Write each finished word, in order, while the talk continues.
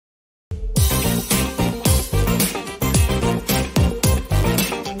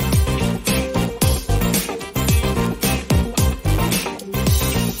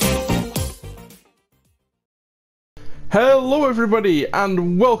Hello everybody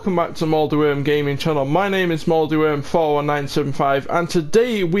and welcome back to MoldyWorm Gaming Channel. My name is MoldyWorm 41975 and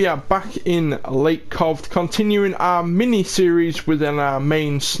today we are back in Lake Cov continuing our mini series within our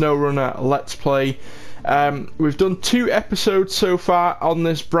main SnowRunner Let's Play. We've done 2 episodes so far on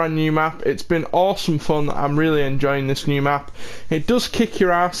this brand new map. It's been awesome fun. I'm really enjoying this new map. It does kick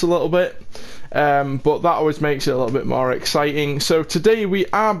your ass a little bit. But that always makes it a little bit more exciting. So today we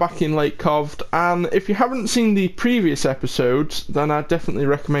are back in Lake Cov, and if you haven't seen the previous episodes, then I definitely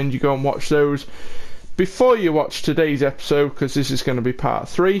recommend you go and watch those before you watch today's episode, because this is going to be part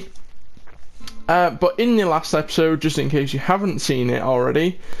 3. But in the last episode, just in case you haven't seen it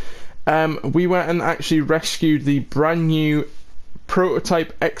already, we went and actually rescued the brand new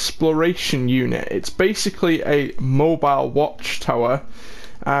prototype exploration unit. It's basically a mobile watchtower.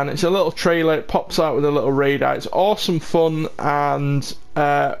 And it's a little trailer, it pops out with a little radar. It's awesome fun, and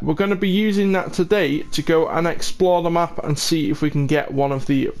we're going to be using that today to go and explore the map and see if we can get one of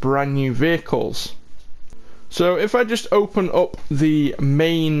the brand new vehicles. So if I just open up the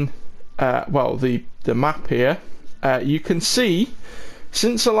main, the map here, you can see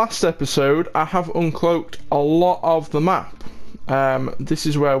since the last episode I have uncloaked a lot of the map. This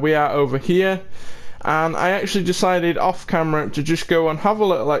is where we are over here. And I actually decided off camera to just go and have a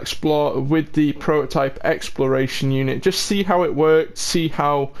little explore with the prototype exploration unit, just see how it worked, see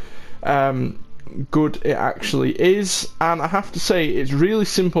how good it actually is. And I have to say, it's really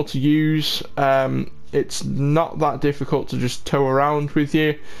simple to use. It's not that difficult to just tow around with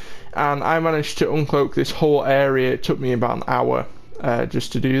you, and I managed to uncloak this whole area. It took me about an hour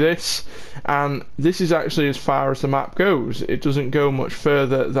just to do this, and this is actually as far as the map goes. It doesn't go much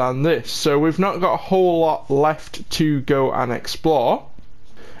further than this, so we've not got a whole lot left to go and explore.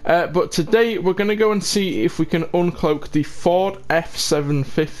 But today we're going to go and see if we can uncloak the Ford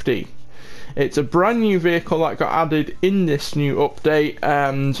F-750. It's a brand new vehicle that got added in this new update,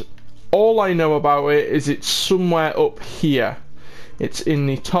 and all I know about it is it's somewhere up here. It's in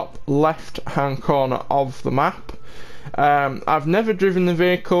the top left hand corner of the map. I've never driven the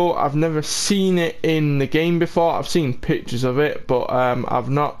vehicle, I've never seen it in the game before. I've seen pictures of it, but I've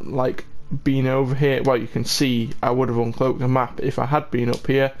not been over here. Well, you can see I would have uncloaked the map if I had been up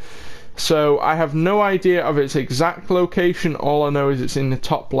here. So I have no idea of its exact location. All I know is it's in the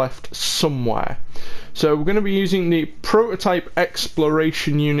top left somewhere. So we're going to be using the prototype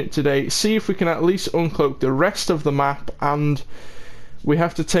exploration unit today, see if we can at least uncloak the rest of the map, and we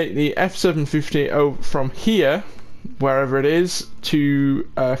have to take the F-750 over from here, wherever it is, to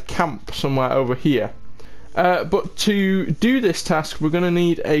camp somewhere over here. But to do this task we're going to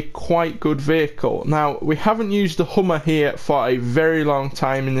need a quite good vehicle. Now, we haven't used the Hummer here for a very long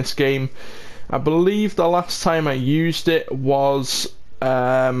time in this game. I believe the last time I used it was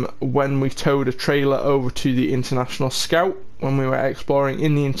when we towed a trailer over to the International Scout. When we were exploring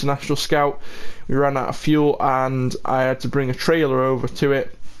in the International Scout, we ran out of fuel and I had to bring a trailer over to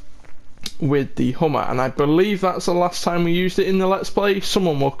it with the Hummer, and I believe that's the last time we used it in the Let's Play.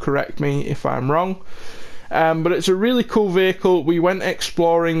 Someone will correct me if I'm wrong, but it's a really cool vehicle. We went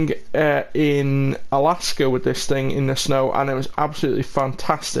exploring in Alaska with this thing in the snow, and it was absolutely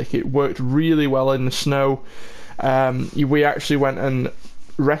fantastic. It worked really well in the snow. We actually went and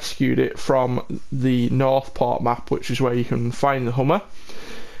rescued it from the Northport map, which is where you can find the Hummer.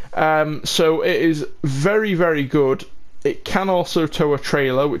 So it is very, very good. It can also tow a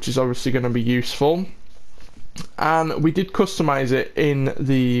trailer, which is obviously going to be useful. And we did customize it in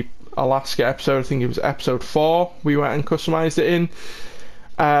the Alaska episode. I think it was episode 4 we went and customized it in.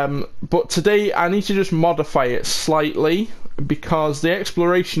 But today I need to just modify it slightly, because the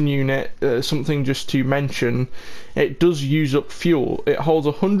exploration unit, something just to mention, it does use up fuel. It holds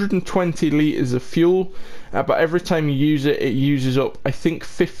 120 litres of fuel, but every time you use it, it uses up, I think,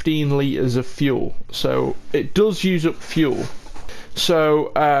 15 litres of fuel. So it does use up fuel.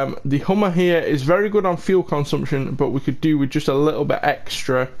 So the Hummer here is very good on fuel consumption, but we could do with just a little bit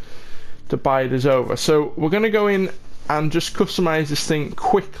extra to bide us over. So we're going to go in and just customize this thing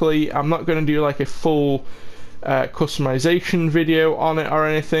quickly. I'm not going to do like a full customization video on it or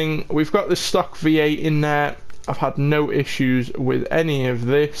anything. We've got this stock V8 in there. I've had no issues with any of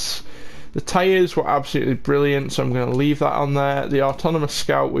this. The tyres were absolutely brilliant, so I'm going to leave that on there. The autonomous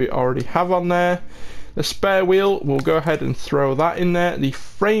scout we already have on there. The spare wheel, we'll go ahead and throw that in there. The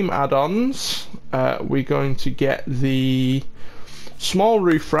frame add-ons, we're going to get the small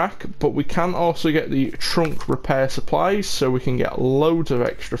roof rack, but we can also get the trunk repair supplies, so we can get loads of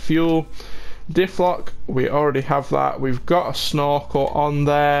extra fuel. Diff lock, we already have that. We've got a snorkel on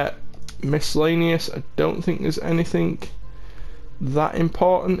there. Miscellaneous, I don't think there's anything that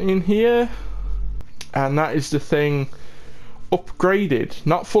important in here. and that is the thing upgraded,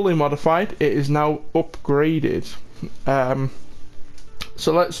 not fully modified, it is now upgraded.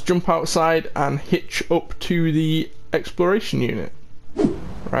 So let's jump outside and hitch up to the exploration unit.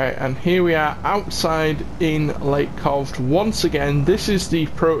 Right, and here we are outside in Lake Coved once again. This is the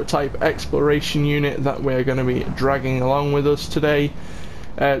prototype exploration unit that we're going to be dragging along with us today.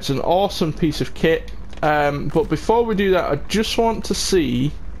 It's an awesome piece of kit, but before we do that, I just want to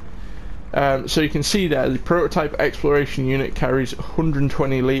see, so you can see there, the prototype exploration unit carries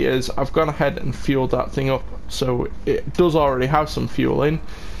 120 litres. I've gone ahead and fueled that thing up, so it does already have some fuel in.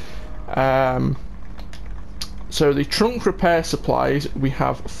 So the trunk repair supplies, we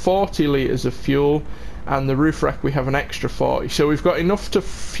have 40 litres of fuel, and the roof rack we have an extra 40. So we've got enough to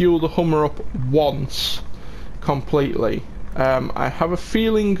fuel the Hummer up once completely. I have a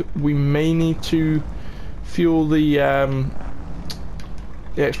feeling we may need to fuel the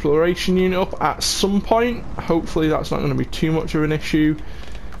exploration unit up at some point. Hopefully that's not going to be too much of an issue.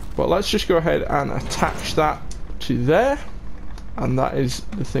 But let's just go ahead and attach that to there, and that is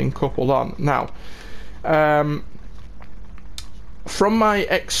the thing coupled on. Now, from my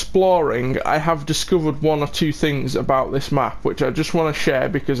exploring, I have discovered one or two things about this map which I just want to share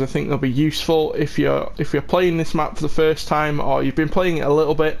because I think they'll be useful if you're playing this map for the first time, or you've been playing it a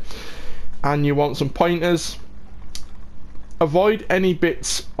little bit and you want some pointers. Avoid any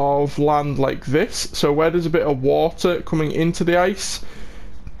bits of land like this. So where there's a bit of water coming into the ice,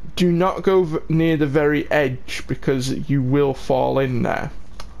 do not go near the very edge because you will fall in there.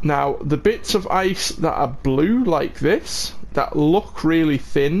 Now, the bits of ice that are blue like this, that look really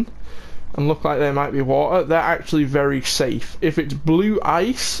thin and look like they might be water, they're actually very safe. If it's blue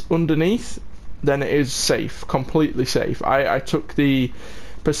ice underneath, then it is safe, completely safe. I took the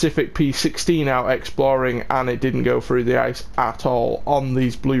Pacific P16 out exploring and it didn't go through the ice at all on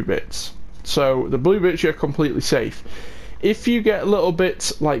these blue bits. So the blue bits, you're completely safe. If you get little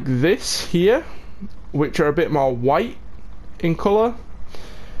bits like this here, which are a bit more white in colour,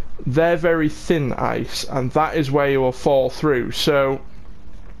 they're very thin ice, and that is where you will fall through. So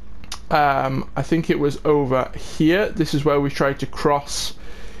I think it was over here. This is where we tried to cross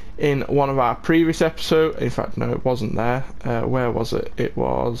in one of our previous episodes. In fact, no, it wasn't there. Where was it? It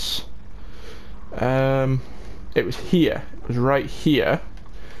was here. It was right here.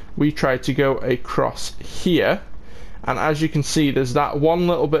 We tried to go across here, and as you can see, there's that one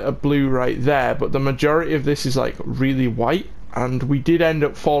little bit of blue right there, but the majority of this is like really white, and we did end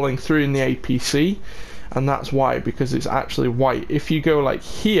up falling through in the APC, and that's why, because it's actually white. If you go like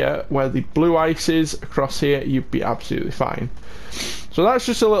here where the blue ice is, across here, you'd be absolutely fine. So that's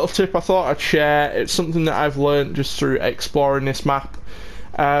just a little tip I thought I'd share. It's something that I've learned just through exploring this map,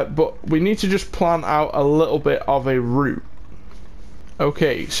 but we need to just plan out a little bit of a route.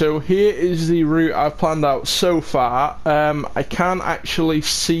 Okay, so here is the route I've planned out so far. I can't actually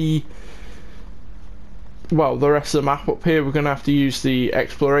see, well, the rest of the map up here. We're going to have to use the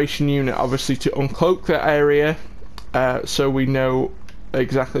exploration unit obviously to uncloak that area, so we know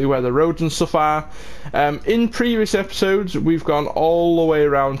exactly where the roads and stuff are. In previous episodes we've gone all the way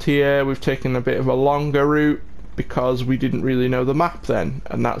around here. We've taken a bit of a longer route because we didn't really know the map then,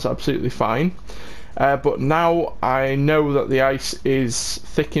 and that's absolutely fine. But now I know that the ice is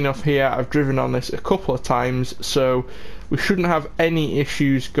thick enough here. I've driven on this a couple of times, so we shouldn't have any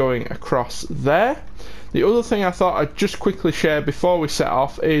issues going across there. The other thing I thought I'd just quickly share before we set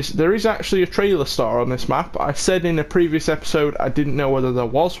off is there is actually a trailer store on this map. I said in a previous episode I didn't know whether there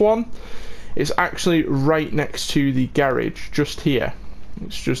was one. It's actually right next to the garage, just here.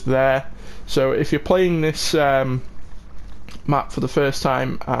 It's just there. So if you're playing this map for the first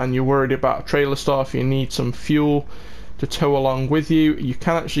time and you're worried about a trailer store, if you need some fuel to tow along with you, you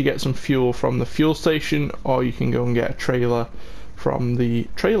can actually get some fuel from the fuel station, or you can go and get a trailer from the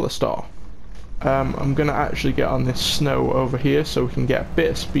trailer store. I'm going to actually get on this snow over here so we can get a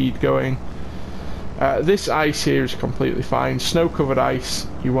bit of speed going. This ice here is completely fine. Snow covered ice,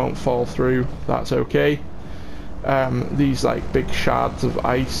 you won't fall through, that's okay. These like big shards of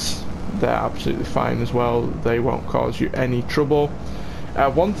ice, they're absolutely fine as well. They won't cause you any trouble.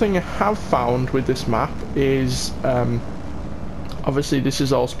 One thing I have found with this map is obviously this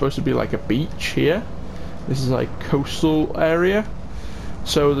is all supposed to be like a beach here. This is like coastal area.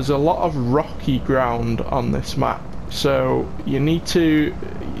 So there's a lot of rocky ground on this map, so you need to,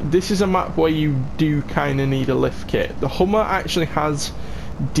 this is a map where you do kind of need a lift kit. The Hummer actually has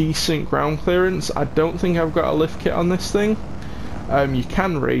decent ground clearance. I don't think I've got a lift kit on this thing. You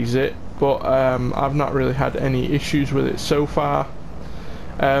can raise it, but I've not really had any issues with it so far.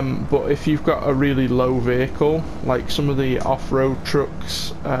 But if you've got a really low vehicle, like some of the off-road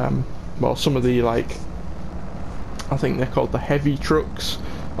trucks, well, some of the, like, I think they're called the heavy trucks,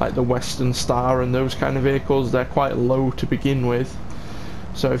 like the Western Star and those kind of vehicles. They're quite low to begin with.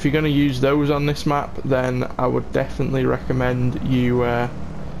 So if you're going to use those on this map, then I would definitely recommend you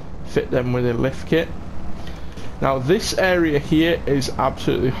fit them with a lift kit. Now this area here is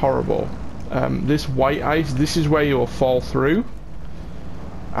absolutely horrible. This white ice, this is where you'll fall through,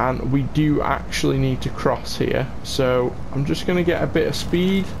 and we do actually need to cross here. So I'm just going to get a bit of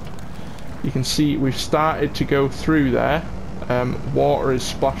speed. You can see we've started to go through there. Water is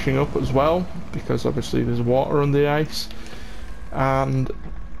splashing up as well, because obviously there's water on the ice. And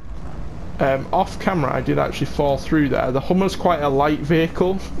off camera I did actually fall through there. The Hummer's quite a light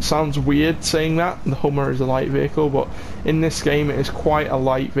vehicle. It sounds weird saying that, the Hummer is a light vehicle, but in this game it is quite a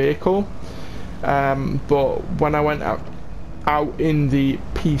light vehicle. But when I went out in the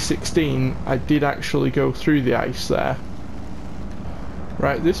P16, I did actually go through the ice there.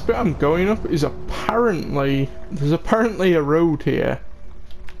 Right, this bit I'm going up is there's apparently a road here.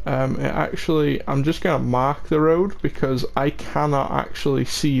 I'm just going to mark the road because I cannot actually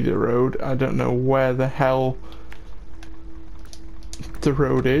see the road. I don't know where the hell the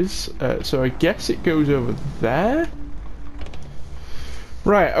road is. So I guess it goes over there.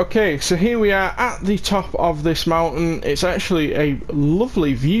 Right, okay, so here we are at the top of this mountain. It's actually a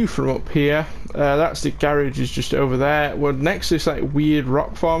lovely view from up here. That's the garage is just over there. We're next to this like weird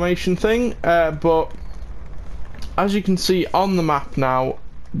rock formation thing, but as you can see on the map now,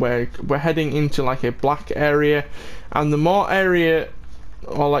 we're heading into like a black area, and the more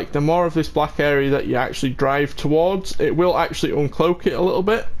of this black area that you actually drive towards, it will actually uncloak it a little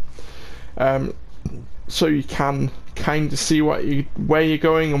bit, so you can kind of see where you're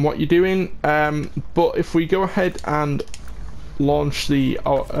going and what you're doing. But if we go ahead and launch the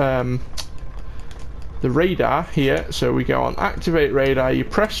radar here, so we go on activate radar, you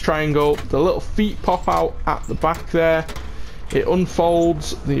press triangle, the little feet pop out at the back there, it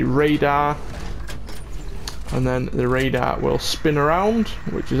unfolds the radar, and then the radar will spin around,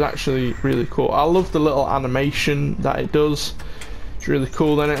 which is actually really cool. I love the little animation that it does. It's really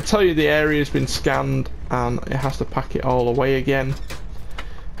cool. Then it'll tell you the area's been scanned and it has to pack it all away again.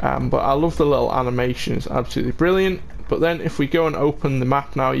 But I love the little animation, it's absolutely brilliant. But then if we go and open the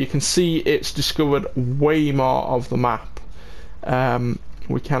map now, you can see it's discovered way more of the map.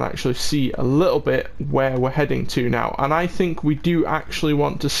 We can actually see a little bit where we're heading to now, and I think we do actually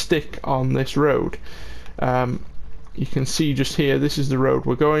want to stick on this road. You can see just here, this is the road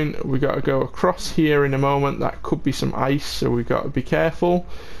we're going. We got to go across here in a moment. That could be some ice, so we've got to be careful.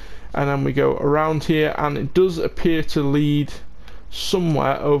 And then we go around here, and it does appear to lead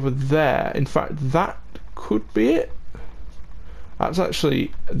somewhere over there. In fact, that could be it. That's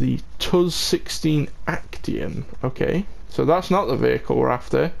actually the TUZ 16 Action. Okay, so that's not the vehicle we're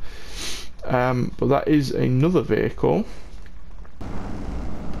after, but that is another vehicle.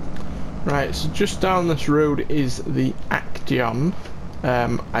 Right, so just down this road is the Action.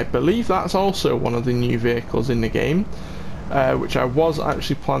 I believe that's also one of the new vehicles in the game, which I was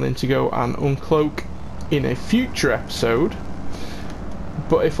actually planning to go and uncloak in a future episode.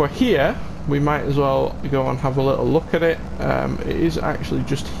 But if we're here, we might as well go and have a little look at it. It is actually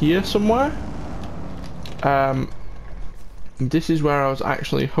just here somewhere. This is where I was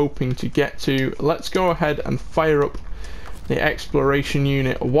actually hoping to get to. Let's go ahead and fire up the exploration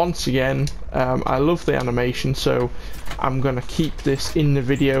unit once again. I love the animation, so I'm going to keep this in the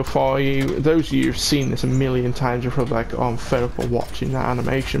video for you. Those of you who've seen this a million times are probably like, oh, I'm fed up of watching that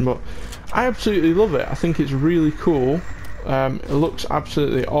animation, but I absolutely love it. I think it's really cool. It looks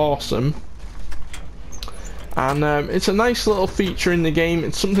absolutely awesome, and it's a nice little feature in the game.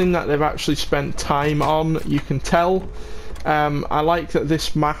 It's something that they've actually spent time on, you can tell. I like that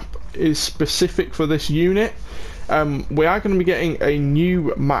this map is specific for this unit. We are going to be getting a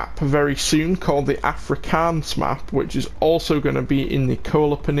new map very soon called the Afrikaans map, which is also going to be in the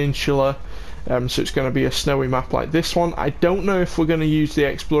Kola Peninsula. So it's going to be a snowy map like this one. I don't know if we're going to use the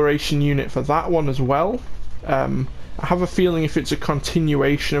exploration unit for that one as well. I have a feeling if it's a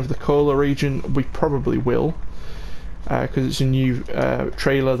continuation of the Kola region, we probably will, because it's a new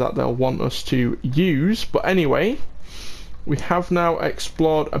trailer that they'll want us to use. But anyway, we have now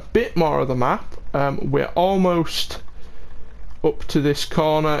explored a bit more of the map. We're almost up to this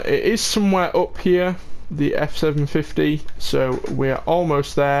corner. It is somewhere up here, the F-750, so we're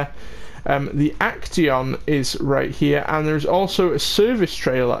almost there. The Action is right here, and there's also a service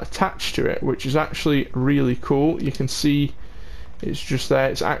trailer attached to it, which is actually really cool. You can see it's just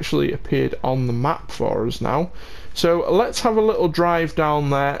there. It's actually appeared on the map for us now. So let's have a little drive down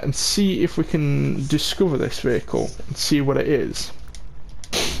there and see if we can discover this vehicle and see what it is.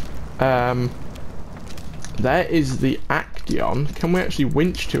 There is the Action. Can we actually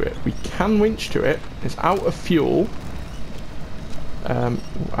winch to it? We can winch to it. It's out of fuel.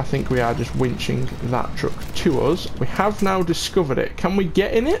 I think we are just winching that truck to us. We have now discovered it. Can we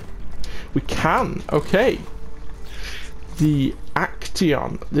get in it? We can. Okay. The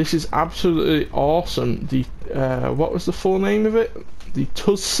Action. This is absolutely awesome. The what was the full name of it? The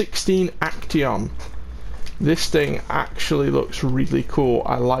TUS-16 Action. This thing actually looks really cool.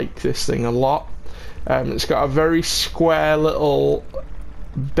 I like this thing a lot. It's got a very square little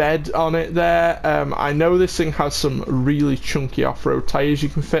bed on it there. I know this thing has some really chunky off-road tyres you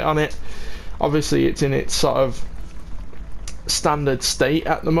can fit on it. Obviously it's in its sort of standard state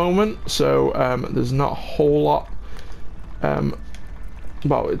at the moment, so there's not a whole lot.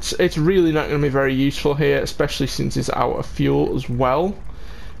 Well, it's really not going to be very useful here, especially since it's out of fuel as well.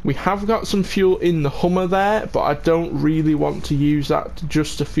 We have got some fuel in the Hummer there, but I don't really want to use that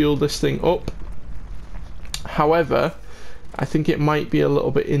just to fuel this thing up. However, I think it might be a little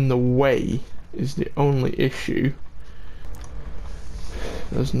bit in the way, is the only issue.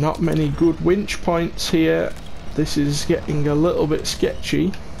 There's not many good winch points here. This is getting a little bit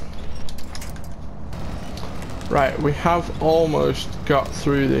sketchy. Right, we have almost got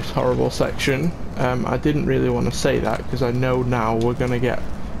through this horrible section. I didn't really want to say that because I know now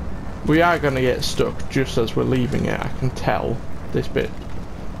we are going to get stuck just as we're leaving it. I can tell this bit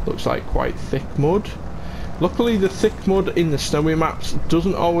looks like quite thick mud. Luckily the thick mud in the snowy maps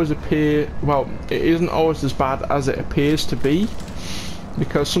doesn't always appear, well, it isn't always as bad as it appears to be,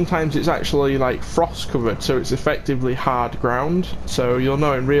 because sometimes it's actually like frost covered, so it's effectively hard ground. So you'll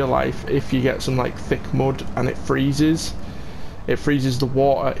know in real life if you get some like thick mud and it freezes the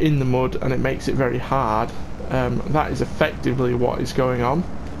water in the mud and it makes it very hard. That is effectively what is going on.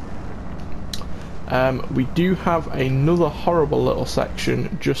 We do have another horrible little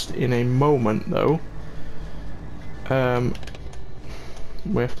section just in a moment though.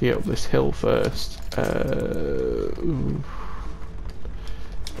 We have to get up this hill first.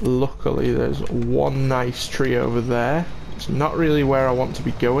 Luckily there's one nice tree over there. It's not really where I want to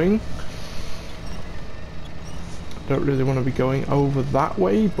be going. I don't really want to be going over that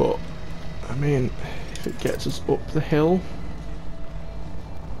way, but I mean, if it gets us up the hill.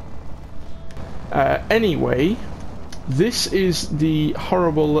 Anyway, this is the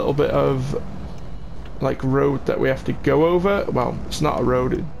horrible little bit of like road that we have to go over. Well, it's not a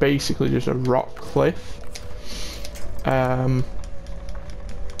road, it's basically just a rock cliff.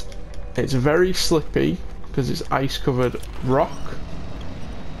 It's very slippy because it's ice covered rock,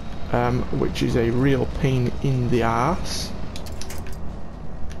 which is a real pain in the arse.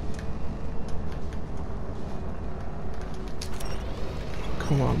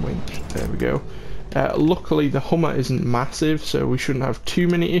 Come on, winch. There we go. Luckily the Hummer isn't massive, so we shouldn't have too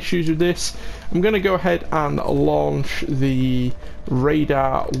many issues with this. I'm going to go ahead and launch the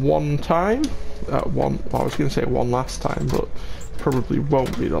radar one time. I was going to say one last time, but probably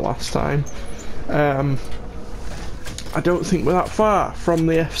won't be the last time. I don't think we're that far from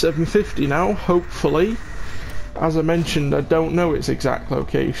the F-750 now, hopefully. As I mentioned, I don't know its exact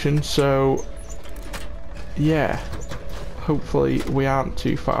location, so yeah, hopefully we aren't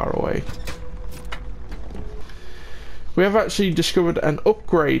too far away. We have actually discovered an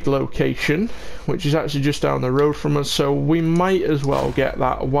upgrade location, which is actually just down the road from us, so we might as well get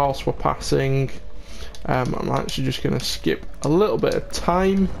that whilst we're passing. I'm actually just going to skip a little bit of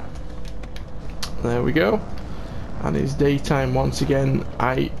time. There we go. And it's daytime once again.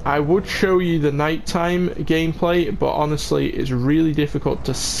 I would show you the nighttime gameplay, but honestly it's really difficult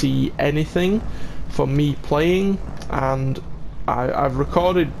to see anything for me playing, and I've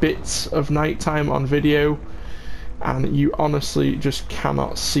recorded bits of nighttime on video and you honestly just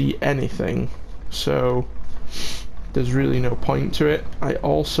cannot see anything, so there's really no point to it. I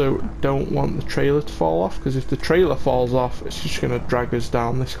also don't want the trailer to fall off, because if the trailer falls off it's just going to drag us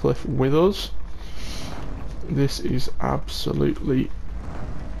down this cliff with us. This is absolutely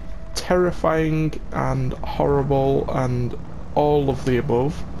terrifying and horrible and all of the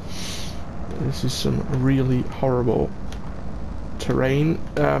above. This is some really horrible terrain.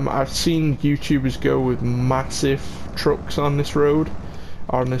 I've seen YouTubers go with massive trucks on this road,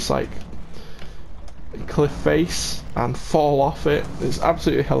 or on this like cliff face, and fall off it. It's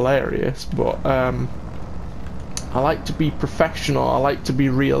absolutely hilarious, but I like to be professional, I like to be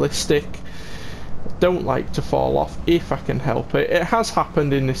realistic. Don't like to fall off if I can help it. It has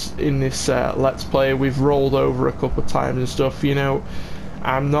happened in this Let's Play. We've rolled over a couple of times and stuff, you know.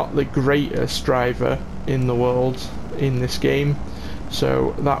 I'm not the greatest driver in the world in this game,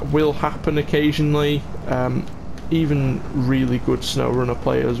 so that will happen occasionally. even really good SnowRunner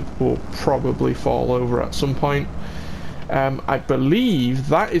players will probably fall over at some point. I believe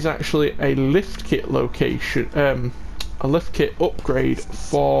that is actually a lift kit location, a lift kit upgrade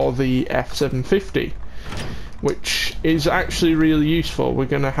for the F-750, which is actually really useful. We're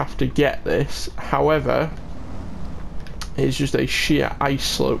going to have to get this. However, it's just a sheer ice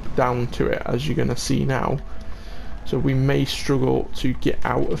slope down to it, as you're going to see now. So we may struggle to get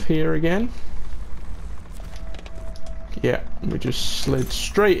out of here again. Yeah, we just slid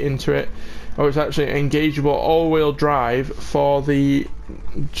straight into it. Oh, it's actually engageable all-wheel drive for the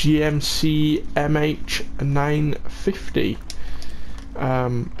GMC MH950.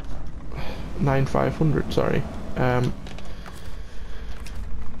 9500, sorry.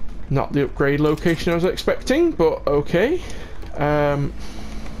 Not the upgrade location I was expecting, but okay.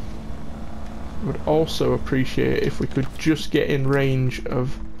 Would also appreciate if we could just get in range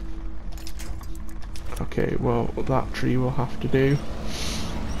of... Okay, well, that tree will have to do.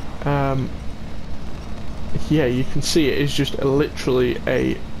 Yeah, you can see it is just literally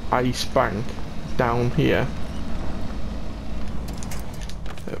a ice bank down here.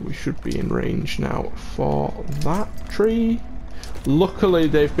 We should be in range now for that tree. Luckily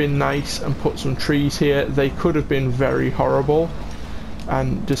they've been nice and put some trees here. They could have been very horrible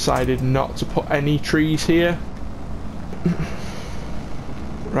and decided not to put any trees here.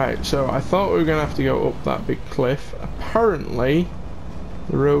 Right, so I thought we were going to have to go up that big cliff. Apparently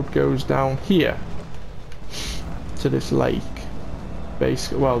the road goes down here to this lake.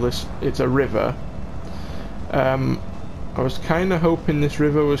 Basically, well, it's a river. I was kind of hoping this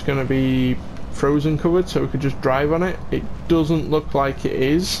river was going to be frozen covered so we could just drive on it. It doesn't look like it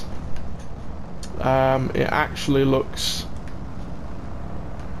is. It actually looks...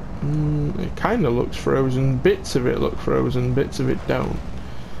 it kind of looks frozen. Bits of it look frozen, bits of it don't.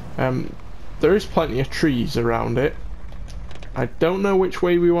 There is plenty of trees around it. I don't know which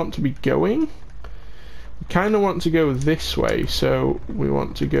way we want to be going. We kind of want to go this way, so we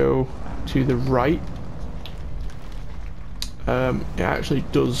want to go to the right. It actually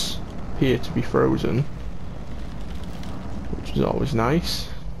does appear to be frozen, which is always nice.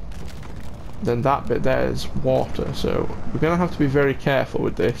 Then that bit there is water, so we're going to have to be very careful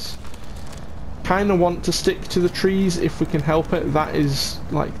with this. Kind of want to stick to the trees if we can help it. That is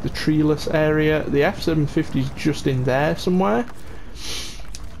like the treeless area. The F-750 is just in there somewhere.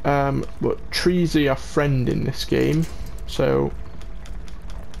 But trees are your friend in this game, so...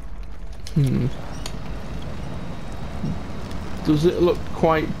 Does it look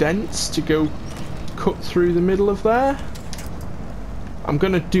quite dense to go cut through the middle of there? I'm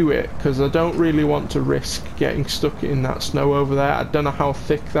going to do it because I don't really want to risk getting stuck in that snow over there. I don't know how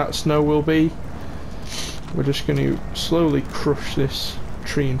thick that snow will be. We're just going to slowly crush this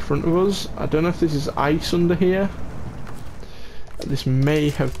tree in front of us. I don't know if this is ice under here. This may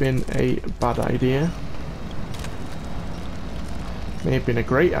have been a bad idea. May have been a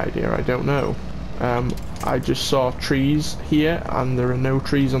great idea, I don't know. I just saw trees here and there are no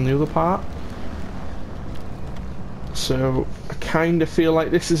trees on the other part. So I kind of feel like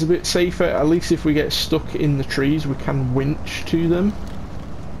this is a bit safer. At least if we get stuck in the trees we can winch to them.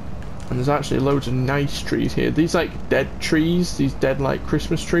 And there's actually loads of nice trees here. These like dead trees, these dead like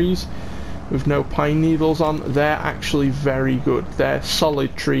Christmas trees with no pine needles on, they're actually very good. They're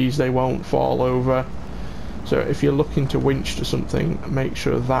solid trees, they won't fall over. So if you're looking to winch to something, make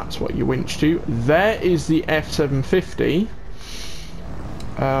sure that's what you winch to. There is the F-750.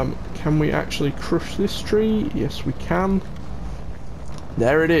 Can we actually crush this tree? Yes, we can.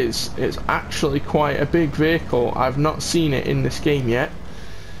 There it is. It's actually quite a big vehicle. I've not seen it in this game yet.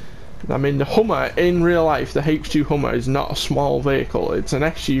 I mean, the Hummer, in real life, the H2 Hummer is not a small vehicle. It's an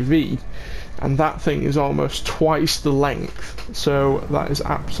SUV. And that thing is almost twice the length. So that is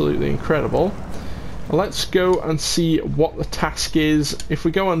absolutely incredible. Let's go and see what the task is. If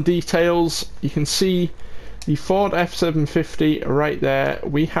we go on details, you can see the Ford F-750 right there.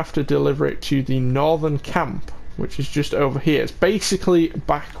 We have to deliver it to the northern camp, which is just over here. It's basically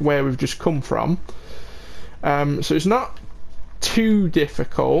back where we've just come from. So it's not too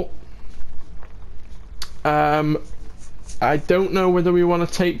difficult. I don't know whether we want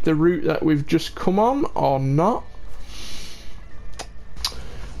to take the route that we've just come on or not.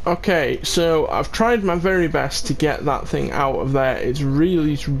 Okay, so I've tried my very best to get that thing out of there. It's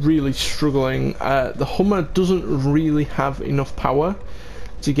really struggling. The Hummer doesn't really have enough power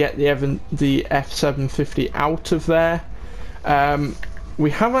to get the F-750 out of there.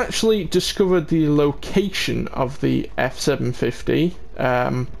 We have actually discovered the location of the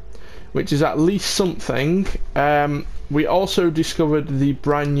F-750, which is at least something. We also discovered the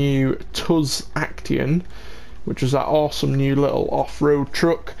brand new Tuz Action, which was that awesome new little off-road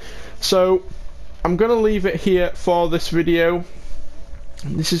truck. So I'm going to leave it here for this video.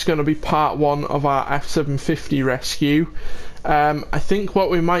 This is going to be part 1 of our F-750 rescue. I think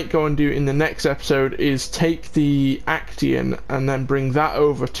what we might go and do in the next episode is take the Actian and then bring that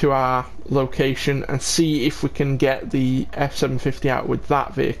over to our location and see if we can get the F-750 out with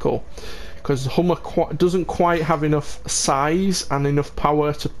that vehicle, because the Hummer doesn't quite have enough size and enough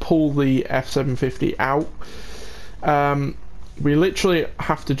power to pull the F-750 out. We literally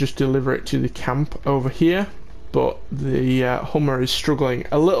have to just deliver it to the camp over here, but the Hummer is struggling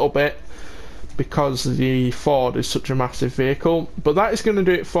a little bit because the Ford is such a massive vehicle. But that is going to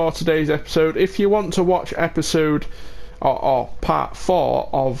do it for today's episode. If you want to watch episode or part 4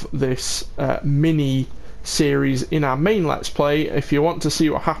 of this mini series in our main Let's Play, if you want to see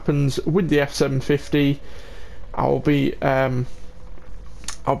what happens with the F-750, I'll be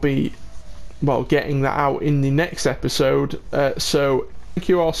well, getting that out in the next episode. So thank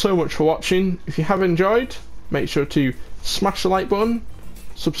you all so much for watching. If you have enjoyed, make sure to smash the like button,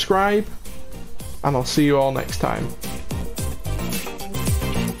 subscribe, and I'll see you all next time.